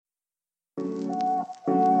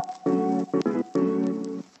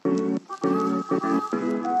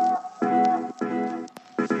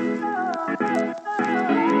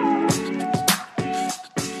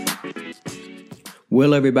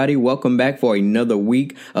Well, everybody, welcome back for another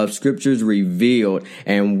week of Scriptures Revealed.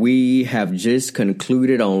 And we have just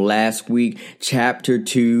concluded on last week, chapter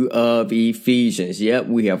 2 of Ephesians. Yep,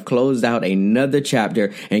 we have closed out another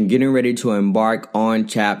chapter and getting ready to embark on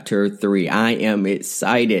chapter 3. I am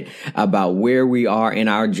excited about where we are in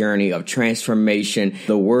our journey of transformation.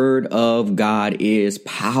 The Word of God is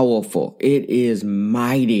powerful. It is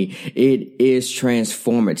mighty. It is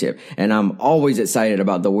transformative. And I'm always excited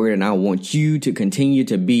about the Word, and I want you to continue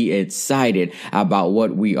to be excited about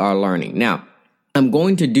what we are learning. Now, I'm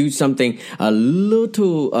going to do something a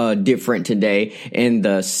little different today in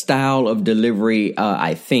the style of delivery,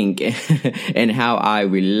 I think, and how I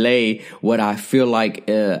relay what I feel like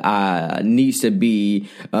needs to be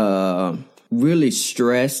really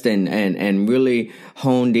stressed and really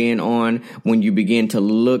honed in on when you begin to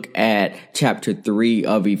look at chapter 3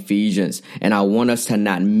 of Ephesians. And I want us to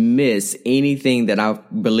not miss anything that I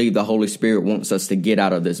believe the Holy Spirit wants us to get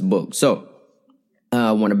out of this book. So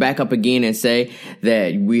I want to back up again and say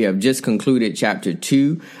that we have just concluded chapter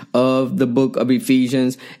 2 of the book of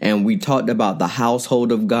Ephesians, and we talked about the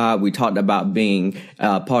household of God. We talked about being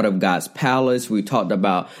part of God's palace. We talked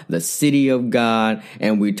about the city of God,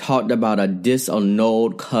 and we talked about a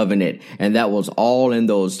disannulled covenant. And that was all in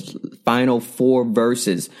those final 4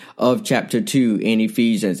 verses of chapter 2 in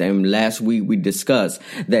Ephesians. And last week we discussed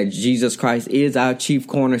that Jesus Christ is our chief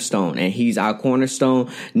cornerstone, and he's our cornerstone,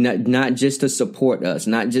 not just to support us,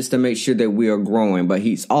 not just to make sure that we are growing, but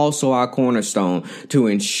he's also our cornerstone to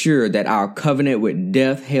ensure that our covenant with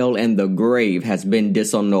death, hell, and the grave has been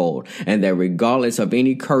disannulled, and that regardless of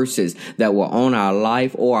any curses that were on our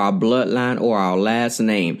life or our bloodline or our last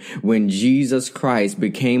name, when Jesus Christ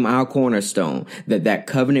became our cornerstone, that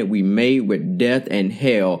covenant we made with death and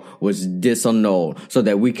hell was disannulled, so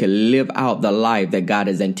that we could live out the life that God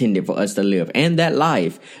has intended for us to live. And that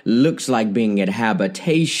life looks like being a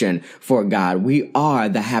habitation for God. We are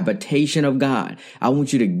the habitation of God. I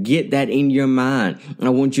want you to get that in your mind. I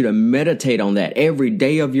want you to meditate on that every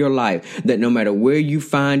day of your life, that no matter where you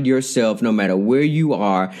find yourself, no matter where you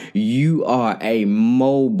are a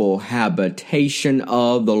mobile habitation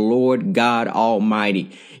of the Lord God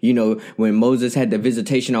Almighty. You know, when Moses had the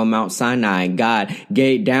visitation on Mount Sinai, God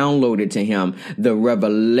downloaded to him the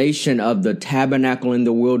revelation of the tabernacle in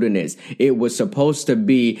the wilderness. It was supposed to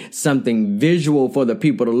be something visual for the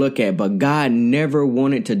people to look at, but God never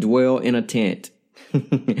wanted to dwell in a tent.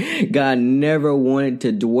 God never wanted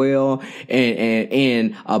to dwell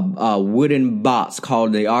in a wooden box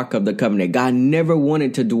called the Ark of the Covenant. God never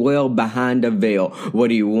wanted to dwell behind a veil. What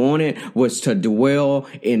he wanted was to dwell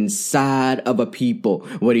inside of a people.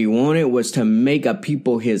 What he wanted was to make a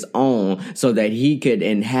people his own, so that he could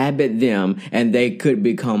inhabit them and they could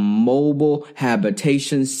become mobile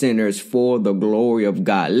habitation centers for the glory of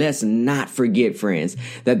God. Let's not forget, friends,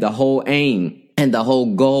 that the whole aim and the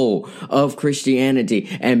whole goal of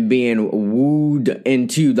Christianity and being wooed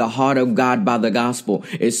into the heart of God by the gospel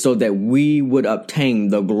is so that we would obtain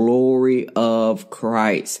the glory of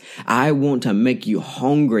Christ. I want to make you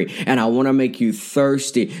hungry, and I want to make you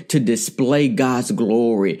thirsty to display God's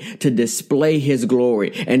glory, to display his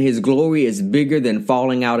glory. And his glory is bigger than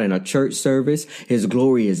falling out in a church service. His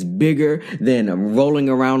glory is bigger than rolling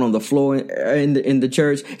around on the floor in the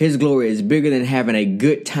church. His glory is bigger than having a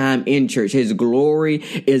good time in church. His glory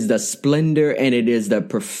is the splendor, and it is the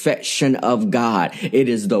perfection of God. It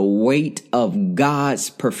is the weight of God's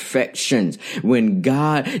perfections. When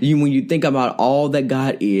you think about all that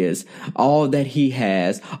God is, all that he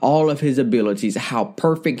has, all of his abilities, how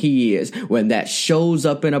perfect he is, when that shows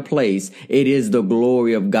up in a place, it is the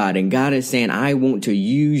glory of God. And God is saying, I want to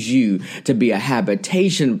use you to be a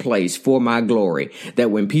habitation place for my glory.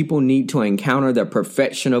 That when people need to encounter the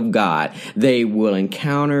perfection of God, they will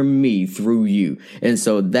encounter me through you. And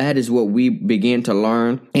so that is what we begin to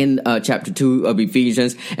learn in chapter 2 of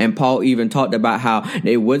Ephesians. And Paul even talked about how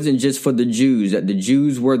it wasn't just for the Jews, that the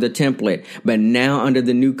Jews were the template, but now under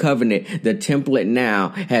the new covenant, the template now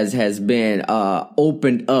has been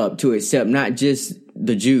opened up to accept not just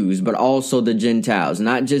the Jews, but also the Gentiles,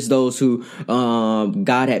 not just those who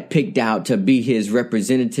God had picked out to be his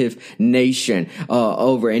representative nation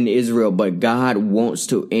over in Israel, but God wants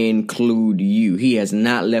to include you. He has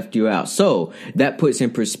not left you out. So that puts in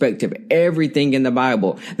perspective everything in the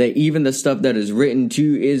Bible, that even the stuff that is written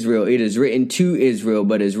to Israel, it is written to Israel,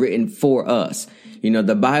 but is written for us. You know,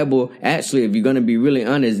 the Bible, actually, if you're going to be really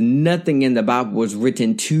honest, nothing in the Bible was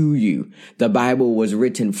written to you. The Bible was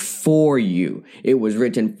written for you. It was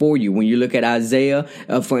written for you. When you look at Isaiah,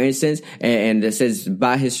 for instance, and it says,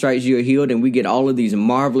 by his stripes you are healed, and we get all of these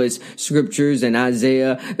marvelous scriptures in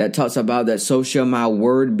Isaiah that talks about that so shall my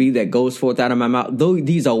word be that goes forth out of my mouth. Though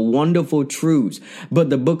these are wonderful truths,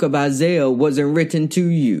 but the book of Isaiah wasn't written to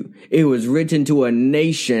you. It was written to a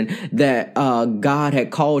nation that God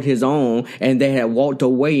had called his own, and they had walked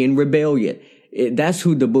away in rebellion. That's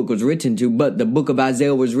who the book was written to, but the book of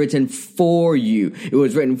Isaiah was written for you. It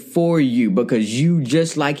was written for you because you,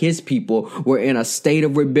 just like his people, were in a state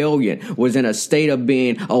of rebellion, was in a state of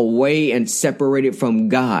being away and separated from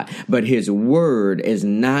God. But his word is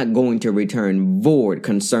not going to return void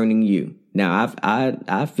concerning you. Now,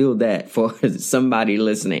 I feel that for somebody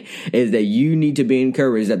listening is that you need to be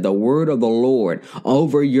encouraged that the word of the Lord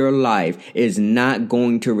over your life is not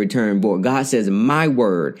going to return void. God says my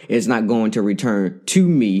word is not going to return to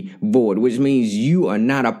me void, which means you are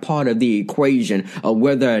not a part of the equation of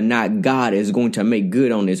whether or not God is going to make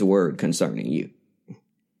good on his word concerning you.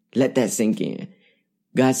 Let that sink in.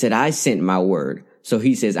 God said, I sent my word. So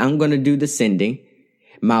he says, I'm going to do the sending.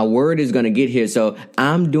 My word is going to get here. So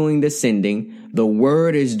I'm doing the sending. The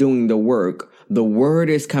word is doing the work. The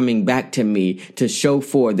word is coming back to me to show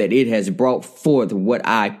forth that it has brought forth what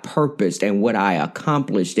I purposed and what I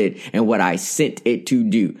accomplished it and what I sent it to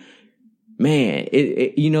do. Man,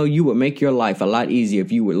 you would make your life a lot easier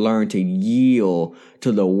if you would learn to yield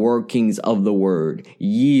to the workings of the word.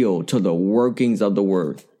 Yield to the workings of the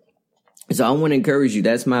word. So I want to encourage you.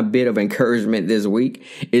 That's my bit of encouragement this week,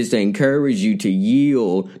 is to encourage you to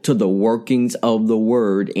yield to the workings of the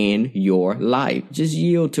word in your life. Just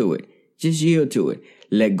yield to it. Just yield to it.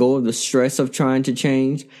 Let go of the stress of trying to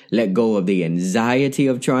change. Let go of the anxiety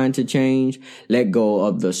of trying to change. Let go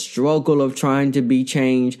of the struggle of trying to be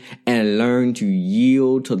changed, and learn to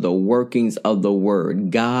yield to the workings of the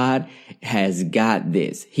word. God has got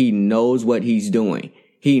this. He knows what he's doing.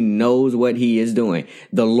 He knows what he is doing.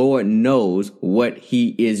 The Lord knows what he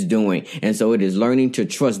is doing. And so it is learning to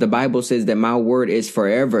trust. The Bible says that my word is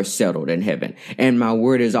forever settled in heaven, and my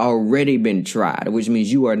word has already been tried, which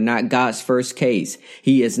means you are not God's first case.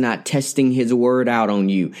 He is not testing his word out on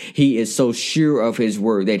you. He is so sure of his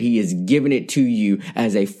word that he is giving it to you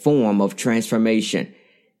as a form of transformation.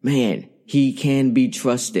 Man, he can be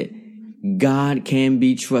trusted. God can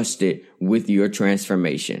be trusted with your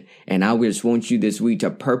transformation. And I just want you this week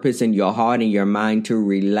to purpose in your heart and your mind to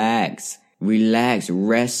relax,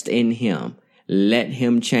 rest in him. Let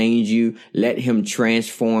him change you. Let him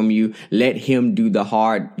transform you. Let him do the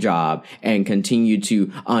hard job and continue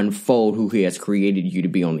to unfold who he has created you to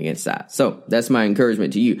be on the inside. So that's my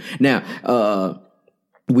encouragement to you. Now,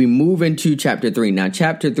 we move into chapter 3. Now,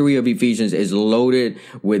 chapter 3 of Ephesians is loaded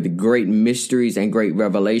with great mysteries and great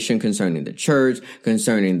revelation concerning the church,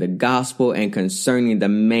 concerning the gospel, and concerning the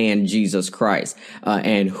man Jesus Christ,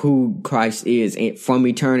 and who Christ is from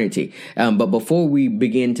eternity. But before we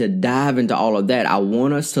begin to dive into all of that, I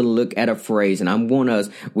want us to look at a phrase, and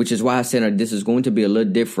which is why I said this is going to be a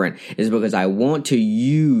little different, is because I want to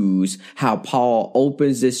use how Paul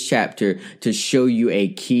opens this chapter to show you a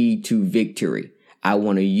key to victory. I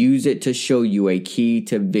want to use it to show you a key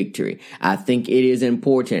to victory. I think it is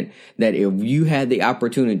important that if you had the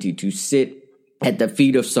opportunity to sit at the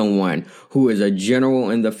feet of someone who is a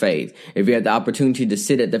general in the faith, if you had the opportunity to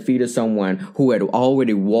sit at the feet of someone who had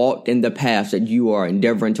already walked in the path that you are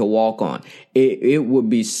endeavoring to walk on, it would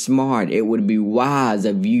be smart. It would be wise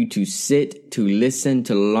of you to sit, to listen,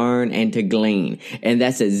 to learn, and to glean. And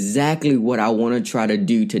that's exactly what I want to try to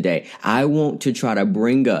do today. I want to try to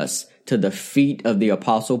bring us to the feet of the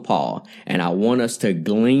Apostle Paul, and I want us to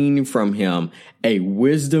glean from him a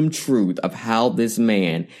wisdom truth of how this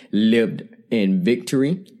man lived in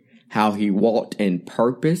victory, how he walked in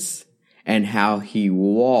purpose, and how he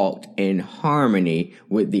walked in harmony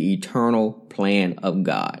with the eternal plan of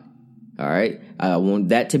God. All right. I want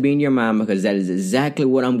that to be in your mind, because that is exactly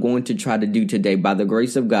what I'm going to try to do today. By the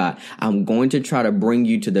grace of God, I'm going to try to bring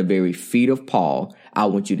you to the very feet of Paul. I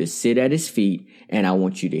want you to sit at his feet, and I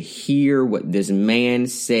want you to hear what this man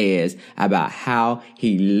says about how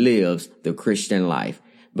he lives the Christian life.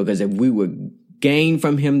 Because if we would gain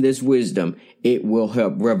from him this wisdom, it will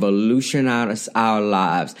help revolutionize our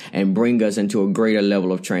lives and bring us into a greater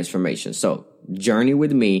level of transformation. So journey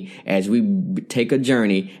with me as we take a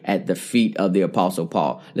journey at the feet of the Apostle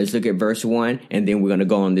Paul. Let's look at verse 1, and then we're going to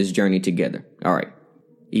go on this journey together. All right.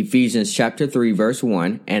 Ephesians chapter 3, verse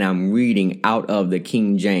 1, and I'm reading out of the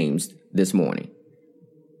King James this morning.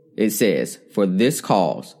 It says, "For this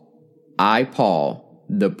cause, I, Paul,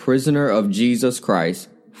 the prisoner of Jesus Christ,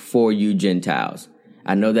 for you Gentiles.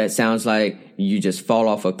 I know that sounds like you just fall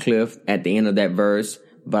off a cliff at the end of that verse,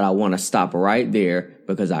 but I want to stop right there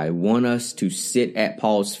because I want us to sit at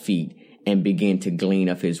Paul's feet and begin to glean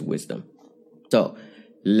of his wisdom. So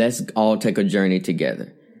let's all take a journey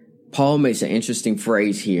together. Paul makes an interesting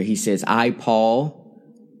phrase here. He says, I, Paul,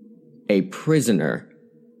 a prisoner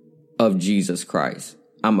of Jesus Christ.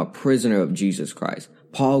 I'm a prisoner of Jesus Christ.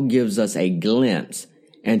 Paul gives us a glimpse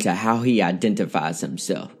into how he identifies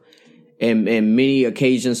himself. In many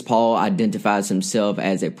occasions, Paul identifies himself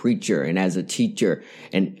as a preacher and as a teacher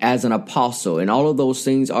and as an apostle. And all of those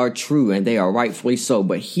things are true and they are rightfully so.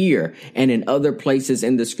 But here and in other places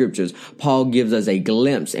in the scriptures, Paul gives us a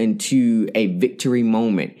glimpse into a victory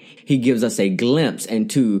moment. He gives us a glimpse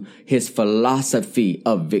into his philosophy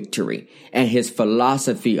of victory and his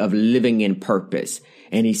philosophy of living in purpose.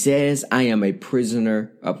 And he says, I am a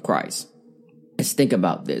prisoner of Christ. Let's think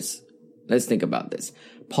about this.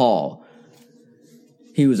 Paul,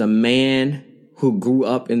 he was a man who grew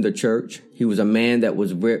up in the church. He was a man that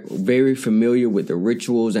was very familiar with the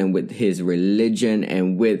rituals and with his religion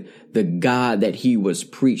and with the God that he was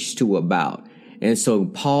preached to about. And so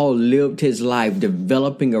Paul lived his life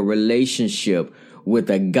developing a relationship with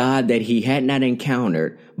a God that he had not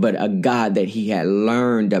encountered, but a God that he had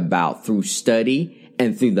learned about through study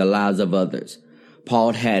and through the lives of others.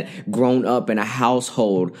 Paul had grown up in a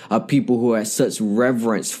household of people who had such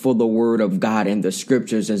reverence for the word of God and the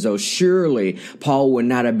scriptures. And so surely Paul would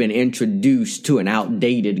not have been introduced to an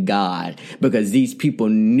outdated God because these people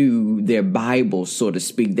knew their Bible, so to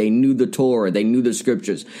speak. They knew the Torah. They knew the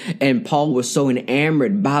scriptures. And Paul was so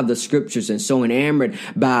enamored by the scriptures and so enamored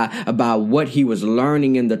by what he was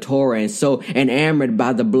learning in the Torah and so enamored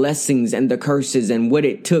by the blessings and the curses and what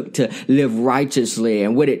it took to live righteously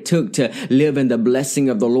and what it took to live in the blessing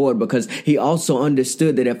of the Lord, because he also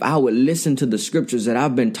understood that if I would listen to the scriptures that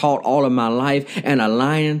I've been taught all of my life and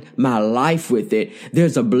align my life with it,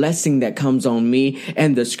 there's a blessing that comes on me.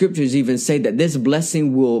 And the scriptures even say that this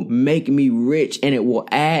blessing will make me rich and it will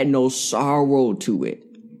add no sorrow to it.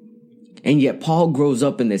 And yet Paul grows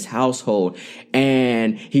up in this household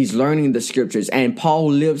and he's learning the scriptures, and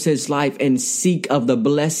Paul lives his life in seek of the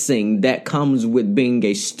blessing that comes with being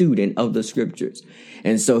a student of the scriptures.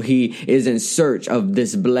 And so he is in search of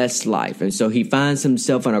this blessed life. And so he finds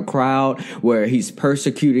himself in a crowd where he's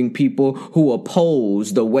persecuting people who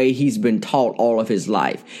oppose the way he's been taught all of his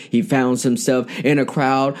life. He finds himself in a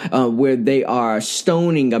crowd where they are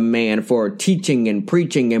stoning a man for teaching and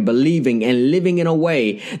preaching and believing and living in a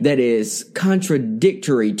way that is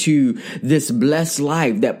contradictory to this blessed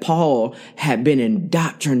life that Paul had been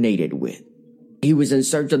indoctrinated with. He was in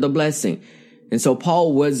search of the blessing. And so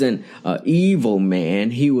Paul wasn't an evil man.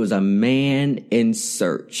 He was a man in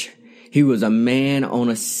search. He was a man on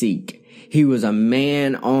a seek. He was a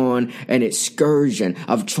man on an excursion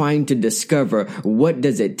of trying to discover what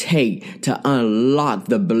does it take to unlock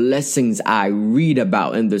the blessings I read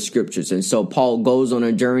about in the scriptures. And so Paul goes on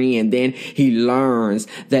a journey, and then he learns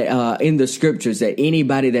that in the scriptures that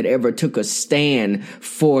anybody that ever took a stand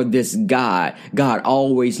for this God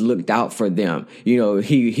always looked out for them. You know,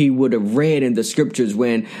 he would have read in the scriptures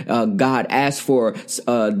when God asked for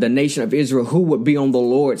the nation of Israel who would be on the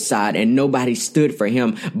Lord's side, and nobody stood for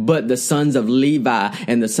him but the sons of Levi.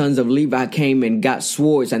 And the sons of Levi came and got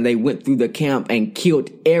swords, and they went through the camp and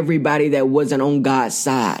killed everybody that wasn't on God's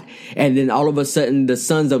side. And then all of a sudden the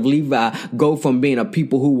sons of Levi go from being a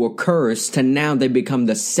people who were cursed to now they become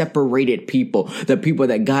the separated people, the people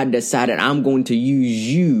that God decided, I'm going to use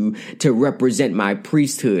you to represent my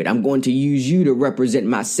priesthood. I'm going to use you to represent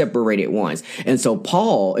my separated ones. And so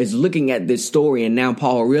Paul is looking at this story, and now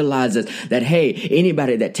Paul realizes that, hey,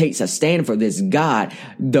 anybody that takes a stand for this God,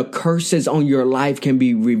 the curses on your life can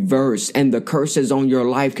be reversed and the curses on your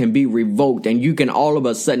life can be revoked, and you can all of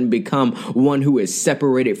a sudden become one who is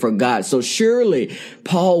separated for God. So surely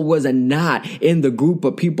Paul was not in the group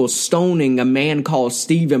of people stoning a man called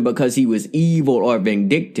Stephen because he was evil or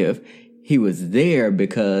vindictive. He was there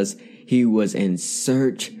because he was in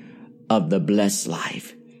search of the blessed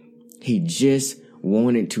life. He just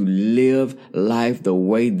wanted to live life the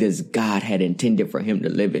way this God had intended for him to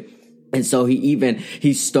live it. And so he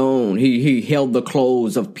held the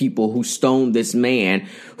clothes of people who stoned this man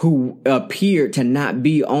who appeared to not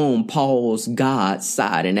be on Paul's God's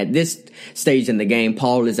side. And at this stage in the game,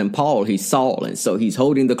 Paul isn't Paul, he's Saul. And so he's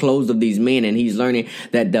holding the clothes of these men, and he's learning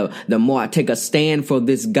that the more I take a stand for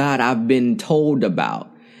this God I've been told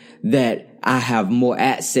about, that I have more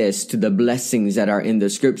access to the blessings that are in the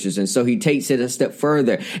scriptures. And so he takes it a step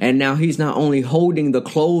further. And now he's not only holding the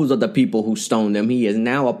clothes of the people who stoned them. He is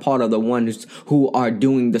now a part of the ones who are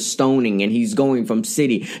doing the stoning. And he's going from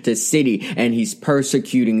city to city and he's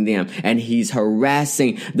persecuting them. And he's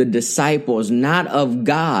harassing the disciples, not of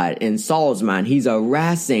God in Saul's mind. He's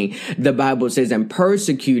harassing, the Bible says, and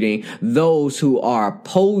persecuting those who are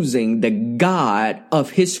opposing the God of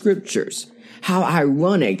his scriptures. How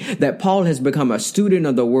ironic that Paul has become a student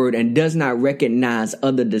of the word and does not recognize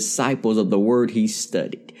other disciples of the word he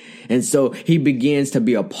studied. And so he begins to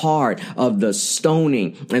be a part of the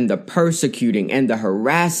stoning and the persecuting and the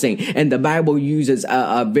harassing. And the Bible uses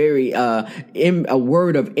a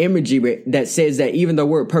word of imagery that says that even the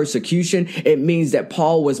word persecution, it means that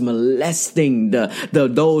Paul was molesting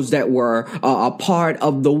those that were a part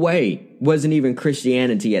of the way. Wasn't even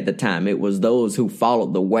Christianity at the time. It was those who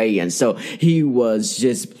followed the way. And so he was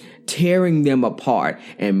just tearing them apart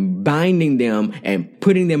and binding them and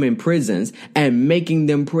putting them in prisons and making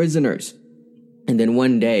them prisoners. And then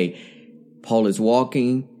one day, Paul is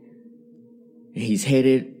walking. He's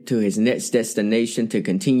headed to his next destination to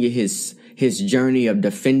continue his journey of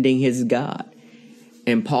defending his God.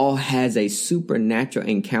 And Paul has a supernatural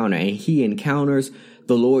encounter, and he encounters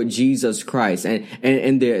the Lord Jesus Christ.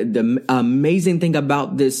 And the amazing thing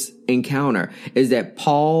about this encounter is that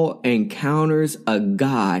Paul encounters a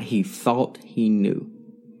God he thought he knew.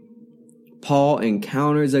 Paul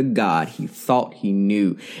encounters a God he thought he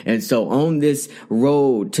knew. And so on this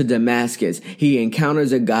road to Damascus, he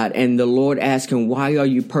encounters a God, and the Lord asks him, why are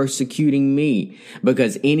you persecuting me?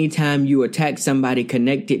 Because anytime you attack somebody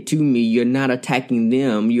connected to me, you're not attacking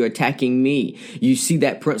them, you're attacking me. You see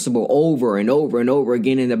that principle over and over and over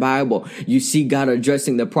again in the Bible. You see God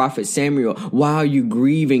addressing the prophet Samuel. Why are you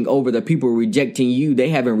grieving over the people rejecting you? They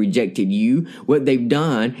haven't rejected you. What they've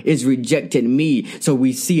done is rejected me. So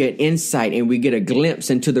we see an insight and we get a glimpse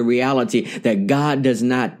into the reality that God does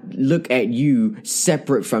not look at you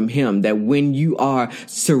separate from him, that when you are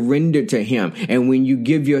surrendered to him and when you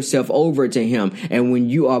give yourself over to him and when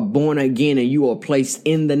you are born again and you are placed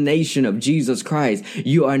in the nation of Jesus Christ,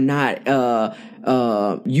 you are not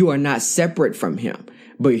separate from him.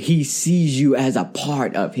 But he sees you as a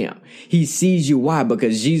part of him. He sees you. Why?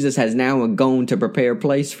 Because Jesus has now gone to prepare a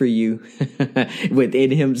place for you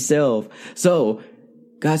within himself. So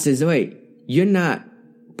God says, wait, you're not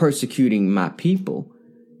persecuting my people.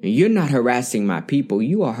 You're not harassing my people.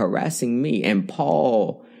 You are harassing me. And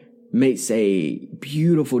Paul makes a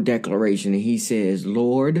beautiful declaration. And he says,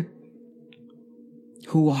 Lord,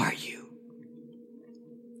 who are you?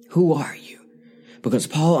 Who are you? Because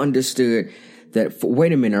Paul understood that,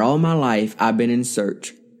 wait a minute, all my life I've been in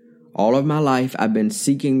search. All of my life I've been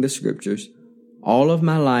seeking the scriptures. All of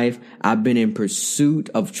my life, I've been in pursuit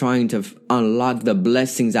of trying to unlock the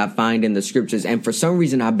blessings I find in the scriptures. And for some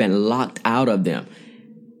reason, I've been locked out of them.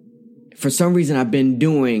 For some reason, I've been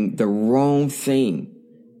doing the wrong thing.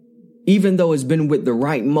 Even though it's been with the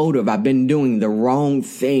right motive, I've been doing the wrong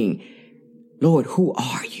thing. Lord, who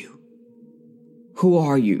are you? Who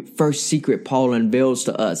are you? First secret Paul unveils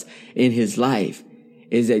to us in his life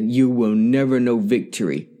is that you will never know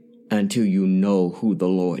victory until you know who the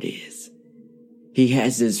Lord is. He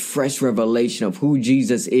has this fresh revelation of who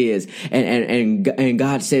Jesus is. And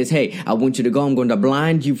God says, hey, I want you to go. I'm going to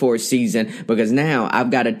blind you for a season because now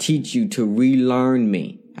I've got to teach you to relearn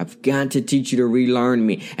me. I've got to teach you to relearn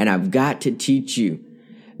me. And I've got to teach you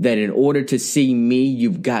that in order to see me,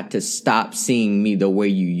 you've got to stop seeing me the way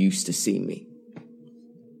you used to see me.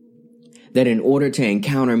 That in order to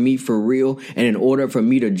encounter me for real and in order for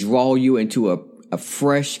me to draw you into a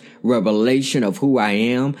fresh revelation of who I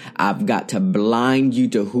am, I've got to blind you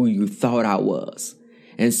to who you thought I was.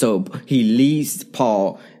 And so he leads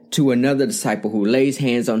Paul to another disciple who lays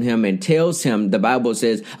hands on him and tells him, the Bible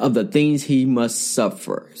says, of the things he must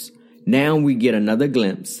suffer. Now we get another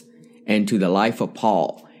glimpse into the life of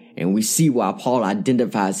Paul, and we see why Paul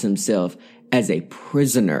identifies himself as a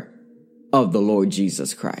prisoner of the Lord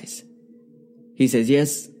Jesus Christ. He says,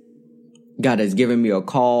 yes, God has given me a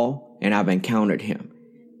call and I've encountered him.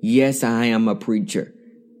 Yes, I am a preacher.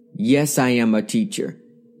 Yes, I am a teacher.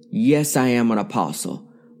 Yes, I am an apostle.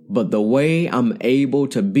 But the way I'm able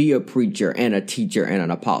to be a preacher and a teacher and an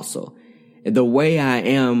apostle, the way I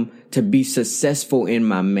am to be successful in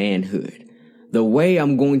my manhood, the way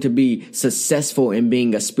I'm going to be successful in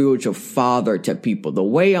being a spiritual father to people, the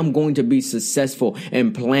way I'm going to be successful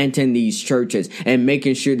in planting these churches and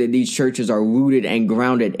making sure that these churches are rooted and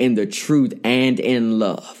grounded in the truth and in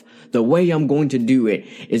love. The way I'm going to do it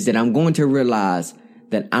is that I'm going to realize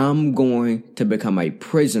that I'm going to become a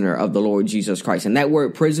prisoner of the Lord Jesus Christ. And that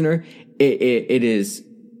word prisoner It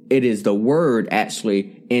is the word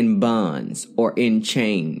actually in bonds or in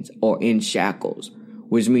chains or in shackles,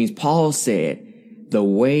 which means Paul said the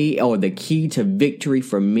way or the key to victory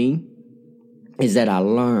for me is that I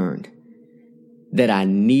learned that I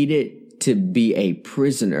needed to be a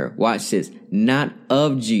prisoner. Watch this. Not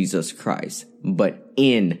of Jesus Christ, but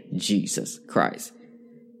in Jesus Christ.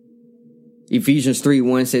 Ephesians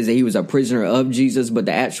 3:1 says that he was a prisoner of Jesus, but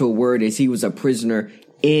the actual word is he was a prisoner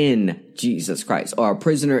in Jesus Christ, or a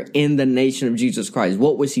prisoner in the nation of Jesus Christ.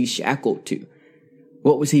 What was he shackled to?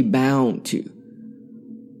 What was he bound to?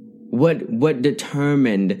 What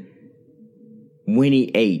determined when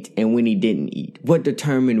he ate and when he didn't eat? What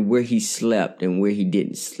determined where he slept and where he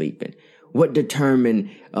didn't sleep in? What determined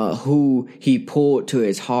who he pulled to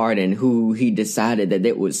his heart and who he decided that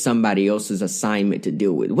it was somebody else's assignment to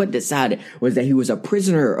deal with? What decided was that he was a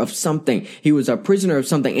prisoner of something. He was a prisoner of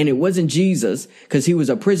something, and it wasn't Jesus, because he was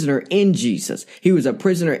a prisoner in Jesus. He was a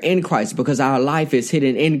prisoner in Christ because our life is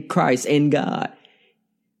hidden in Christ, in God.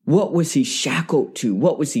 What was he shackled to?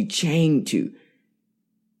 What was he chained to?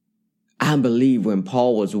 I believe when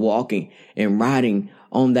Paul was walking and riding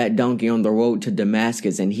on that donkey on the road to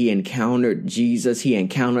Damascus and he encountered Jesus, he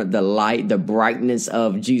encountered the light, the brightness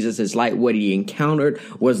of Jesus' light. What he encountered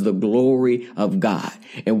was the glory of God.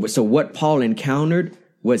 And so what Paul encountered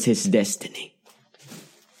was his destiny.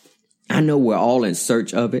 I know we're all in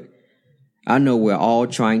search of it. I know we're all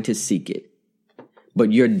trying to seek it.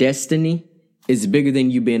 But your destiny is bigger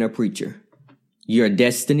than you being a preacher. Your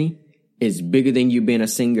destiny is bigger than you being a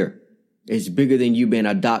singer. It's bigger than you being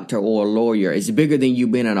a doctor or a lawyer. It's bigger than you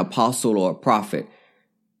being an apostle or a prophet.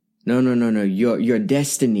 No. Your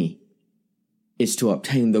destiny is to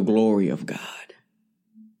obtain the glory of God.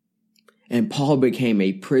 And Paul became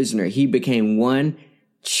a prisoner. He became one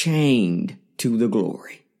chained to the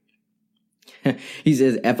glory. He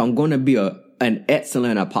says, if I'm going to be an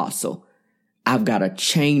excellent apostle, I've got to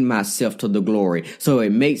chain myself to the glory. So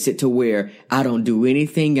it makes it to where I don't do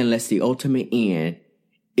anything unless the ultimate end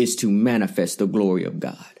is to manifest the glory of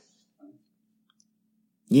God.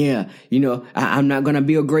 Yeah, I'm not going to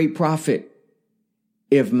be a great prophet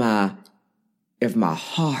if my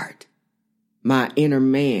heart, my inner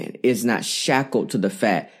man is not shackled to the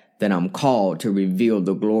fact that I'm called to reveal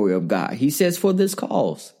the glory of God. He says, for this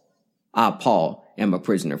cause, I, Paul, am a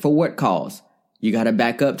prisoner. For what cause? You got to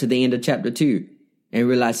back up to the end of chapter 2 and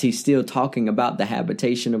realize he's still talking about the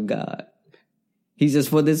habitation of God. He says,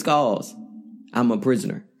 for this cause, I'm a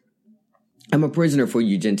prisoner. I'm a prisoner for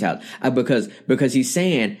you Gentiles. Because he's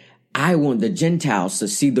saying, I want the Gentiles to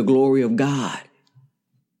see the glory of God.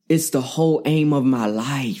 It's the whole aim of my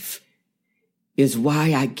life. It's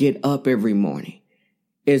why I get up every morning.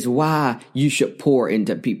 It's why you should pour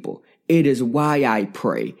into people. It is why I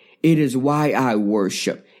pray. It is why I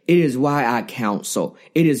worship. It is why I counsel.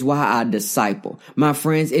 It is why I disciple. My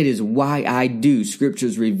friends, it is why I do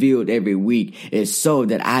Scriptures Revealed every week. It's so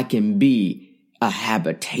that I can be a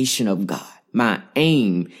habitation of God. My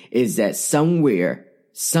aim is that somewhere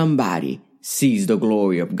somebody sees the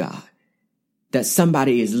glory of God. That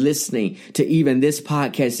somebody is listening to even this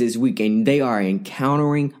podcast this week and they are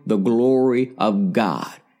encountering the glory of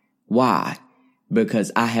God. Why?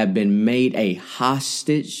 Because I have been made a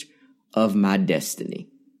hostage of my destiny.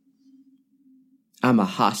 I'm a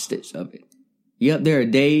hostage of it. Yep, there are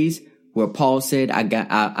days where Paul said,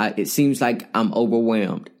 it seems like I'm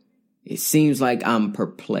overwhelmed. It seems like I'm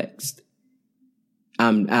perplexed.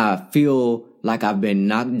 I feel like I've been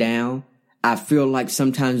knocked down. I feel like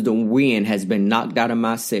sometimes the wind has been knocked out of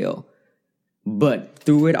my sail. But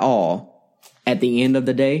through it all, at the end of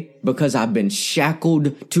the day, because I've been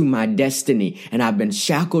shackled to my destiny and I've been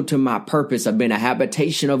shackled to my purpose, I've been a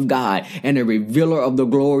habitation of God and a revealer of the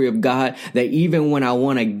glory of God, that even when I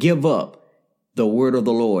want to give up, the word of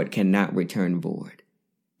the Lord cannot return void,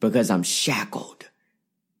 because I'm shackled.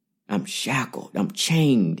 I'm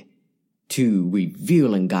chained to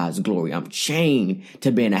revealing God's glory. I'm chained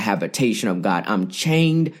to being a habitation of God. I'm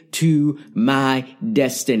chained to my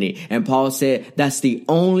destiny. And Paul said, that's the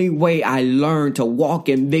only way I learn to walk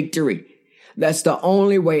in victory. That's the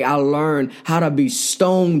only way I learn how to be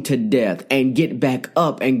stoned to death and get back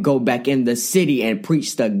up and go back in the city and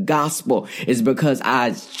preach the gospel, is because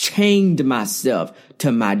I chained myself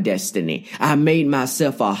to my destiny. I made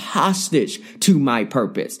myself a hostage to my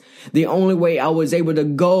purpose. The only way I was able to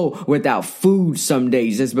go without food some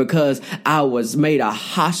days is because I was made a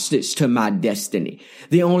hostage to my destiny.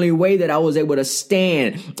 The only way that I was able to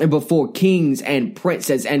stand before kings and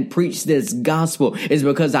princes and preach this gospel is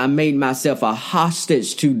because I made myself a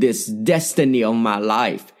hostage to this destiny of my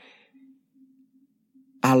life.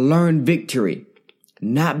 I learned victory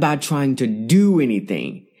not by trying to do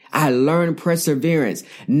anything. I learned perseverance,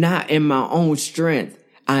 not in my own strength.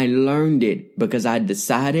 I learned it because I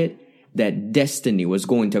decided that destiny was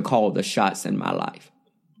going to call the shots in my life.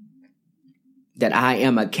 That I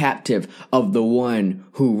am a captive of the one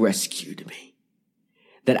who rescued me.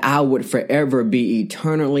 That I would forever be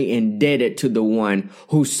eternally indebted to the one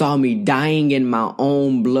who saw me dying in my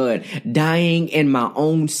own blood, dying in my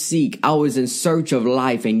own seek. I was in search of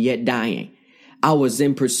life and yet dying. I was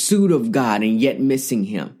in pursuit of God and yet missing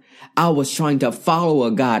him. I was trying to follow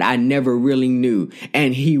a God I never really knew,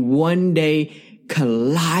 and he one day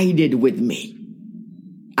collided with me.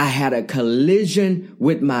 I had a collision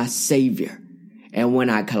with my Savior. And when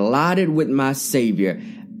I collided with my Savior,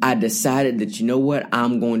 I decided that, you know what?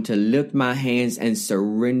 I'm going to lift my hands and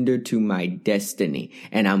surrender to my destiny,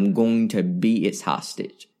 and I'm going to be its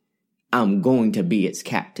hostage. I'm going to be its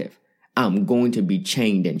captive. I'm going to be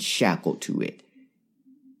chained and shackled to it.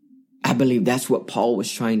 I believe that's what Paul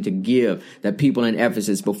was trying to give the people in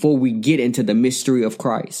Ephesus before we get into the mystery of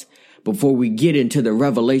Christ, before we get into the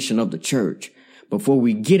revelation of the church, before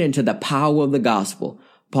we get into the power of the gospel.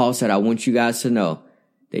 Paul said, I want you guys to know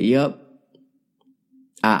that,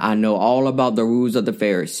 I know all about the rules of the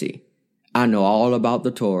Pharisee. I know all about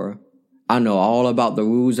the Torah. I know all about the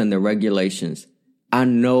rules and the regulations. I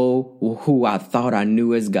know who I thought I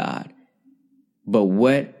knew as God. But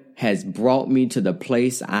what has brought me to the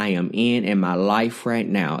place I am in my life right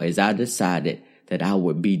now is I decided that I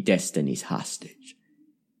would be destiny's hostage.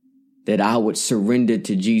 That I would surrender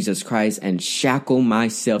to Jesus Christ and shackle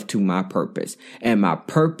myself to my purpose. And my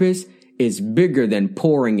purpose is bigger than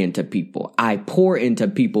pouring into people. I pour into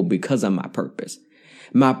people because of my purpose.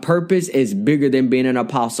 My purpose is bigger than being an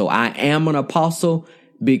apostle. I am an apostle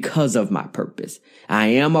because of my purpose. I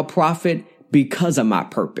am a prophet because of my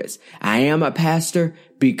purpose. I am a pastor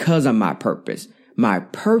because of my purpose. My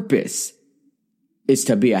purpose is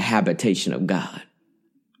to be a habitation of God.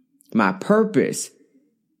 My purpose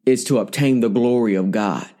is to obtain the glory of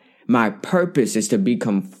God. My purpose is to be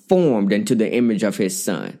conformed into the image of his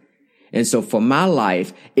son. And so for my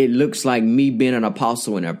life, it looks like me being an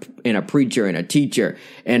apostle and a preacher and a teacher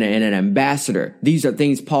and an ambassador. These are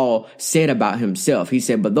things Paul said about himself. He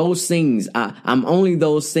said, but those things, I'm only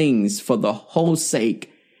those things for the whole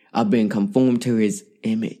sake of being conformed to his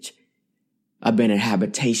image. I've been a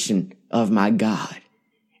habitation of my God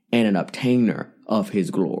and an obtainer of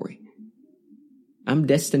his glory. I'm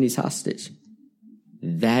destiny's hostage.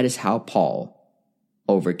 That is how Paul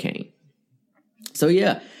overcame. So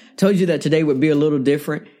told you that today would be a little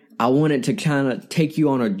different. I wanted to kind of take you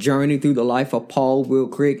on a journey through the life of Paul real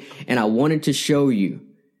quick. And I wanted to show you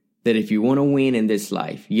that if you want to win in this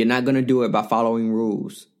life, you're not going to do it by following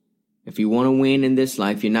rules. If you want to win in this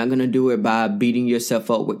life, you're not going to do it by beating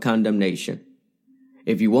yourself up with condemnation.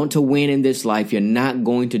 If you want to win in this life, you're not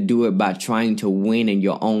going to do it by trying to win in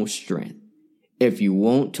your own strength. If you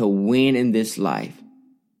want to win in this life,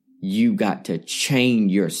 you got to chain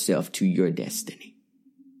yourself to your destiny.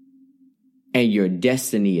 And your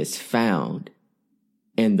destiny is found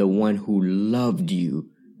in the one who loved you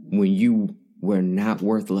when you were not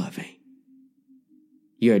worth loving.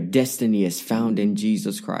 Your destiny is found in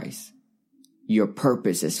Jesus Christ. Your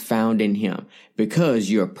purpose is found in him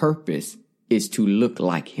because your purpose is to look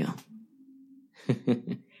like him.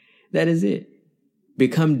 That is it.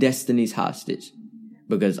 Become destiny's hostage,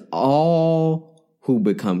 because all who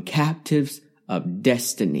become captives of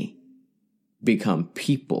destiny become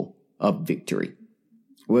people of victory.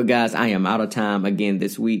 Well, guys, I am out of time again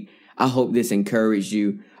this week. I hope this encouraged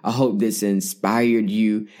you. I hope this inspired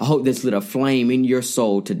you. I hope this lit a flame in your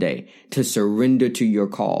soul today to surrender to your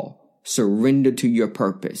call, surrender to your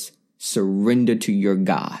purpose, surrender to your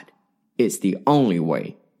God. It's the only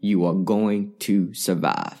way you are going to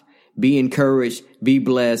survive. Be encouraged. Be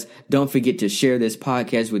blessed. Don't forget to share this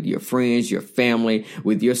podcast with your friends, your family,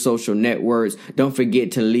 with your social networks. Don't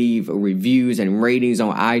forget to leave reviews and ratings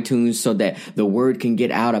on iTunes so that the word can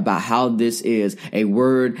get out about how this is a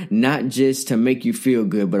word not just to make you feel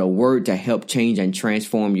good, but a word to help change and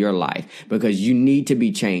transform your life, because you need to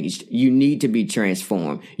be changed. You need to be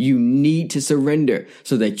transformed. You need to surrender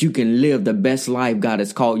so that you can live the best life God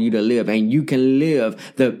has called you to live, and you can live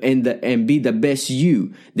and be the best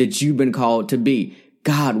you that you've been called to be.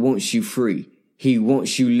 God wants you free. He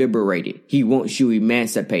wants you liberated. He wants you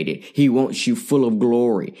emancipated. He wants you full of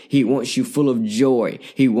glory. He wants you full of joy.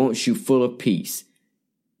 He wants you full of peace.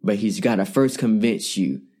 But he's got to first convince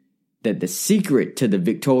you that the secret to the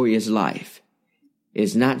victorious life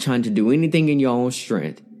is not trying to do anything in your own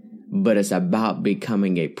strength, but it's about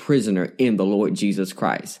becoming a prisoner in the Lord Jesus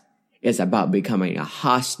Christ. It's about becoming a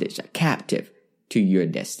hostage, a captive to your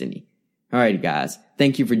destiny. All right, guys.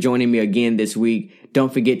 Thank you for joining me again this week.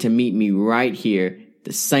 Don't forget to meet me right here,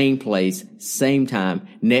 the same place, same time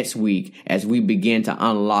next week as we begin to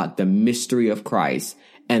unlock the mystery of Christ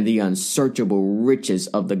and the unsearchable riches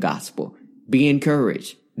of the gospel. Be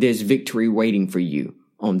encouraged. There's victory waiting for you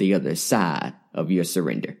on the other side of your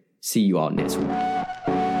surrender. See you all next week.